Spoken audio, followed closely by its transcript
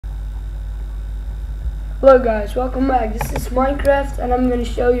Hello guys, welcome back. This is Minecraft and I'm going to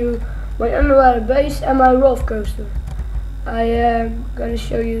show you my underwater base and my roller coaster. I am going to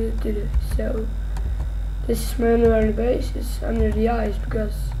show you today. So this is my underwater base. It's under the ice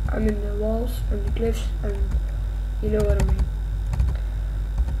because I'm in the walls and the cliffs, and you know what I mean.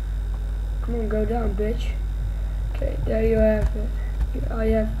 Come on, go down, bitch. Okay, there you have it. I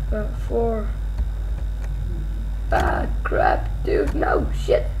have 4. Ah, crap, dude, no,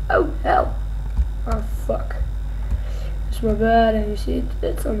 shit, oh hell. Oh fuck. It's my bed, and you see it,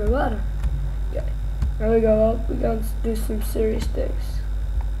 it's on the water. Okay, now we go up, we're going to do some serious things.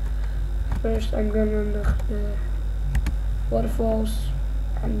 First I'm gonna look the waterfalls,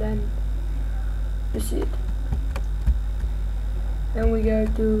 and then you see it. Then we go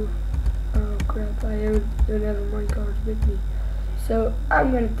to, oh crap, I don't have a minecart with me. So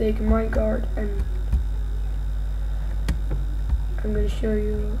I'm gonna take a minecart and I'm gonna show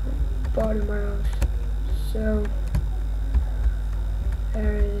you part of my house. So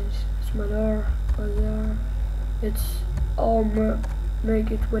there it is. It's my door. There. It's all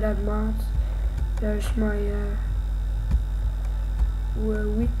make it without mods. There's my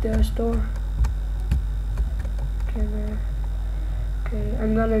wheat store. Okay,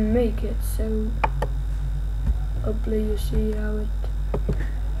 I'm gonna make it. So hopefully you see how it.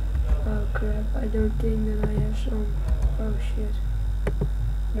 Oh crap! I don't think that I have some. Oh shit.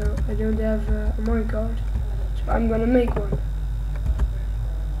 No, I don't have a minecart, so I'm gonna make one.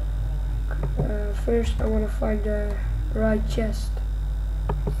 First I wanna find the right chest.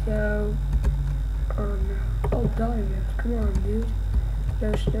 So, oh no, oh diamond, come on dude.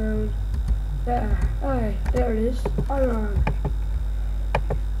 No stone. Yeah, alright, there it is, iron.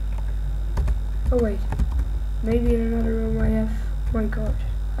 Oh wait, maybe in another room I have minecart.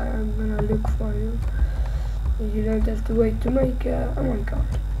 I'm gonna look for you. You don't have to wait to make a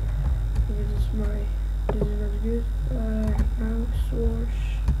minecart. This is not good. No source.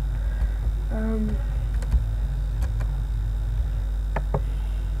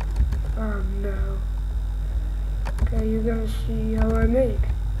 Oh no. Okay, you're gonna see how I make.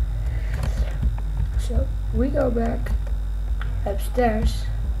 So we go back upstairs.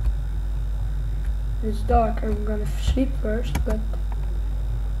 It's dark. I'm gonna sleep first, but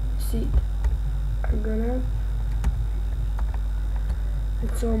see, I'm gonna.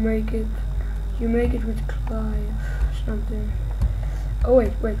 Let's all make it. You make it with clay something. Oh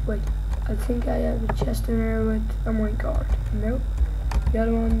wait. I think I have a chest in there with a minecart. Nope. The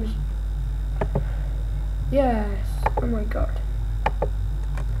other one is. Yes, a minecart.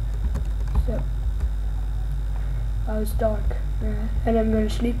 So. Oh, it's dark. And I'm gonna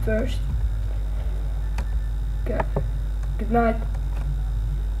sleep first. Okay. Good night.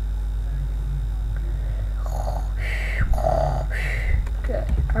 Okay,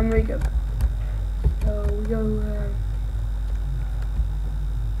 I'm wake up. So we go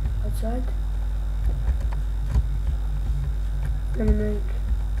outside. Gonna make.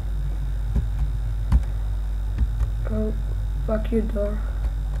 Oh, fuck your door.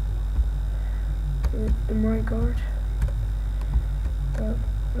 The minecart. Oh,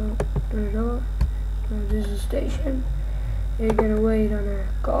 the door. This is a station. You're gonna wait on a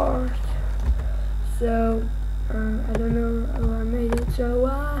cart. So. I don't know how I made it, so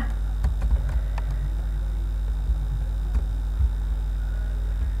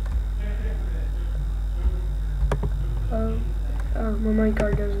oh, my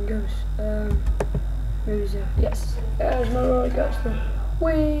minecart doesn't go. Maybe so. Yes, there's my roller coaster.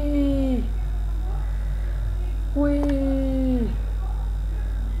 Wee!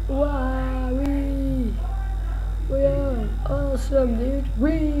 Wow, wee! We are awesome, dude.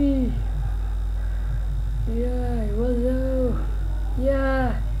 Wee! Yeah, what's up?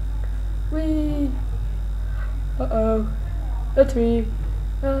 Yeah, wee. That's me.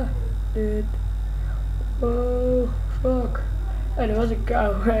 Ah, dude. Oh, fuck. Oh, there was a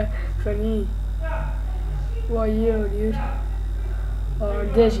cow. Funny. What are you, dude? Oh,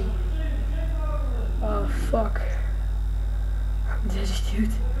 I'm dizzy. Oh, fuck. I'm dizzy,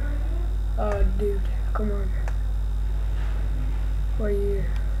 dude. Oh, dude, come on. What are you?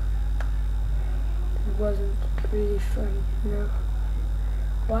 It wasn't really funny, you know.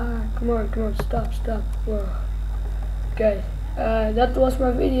 Wow, come on, stop. Whoa. Okay, that was my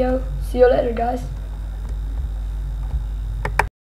video. See you later, guys.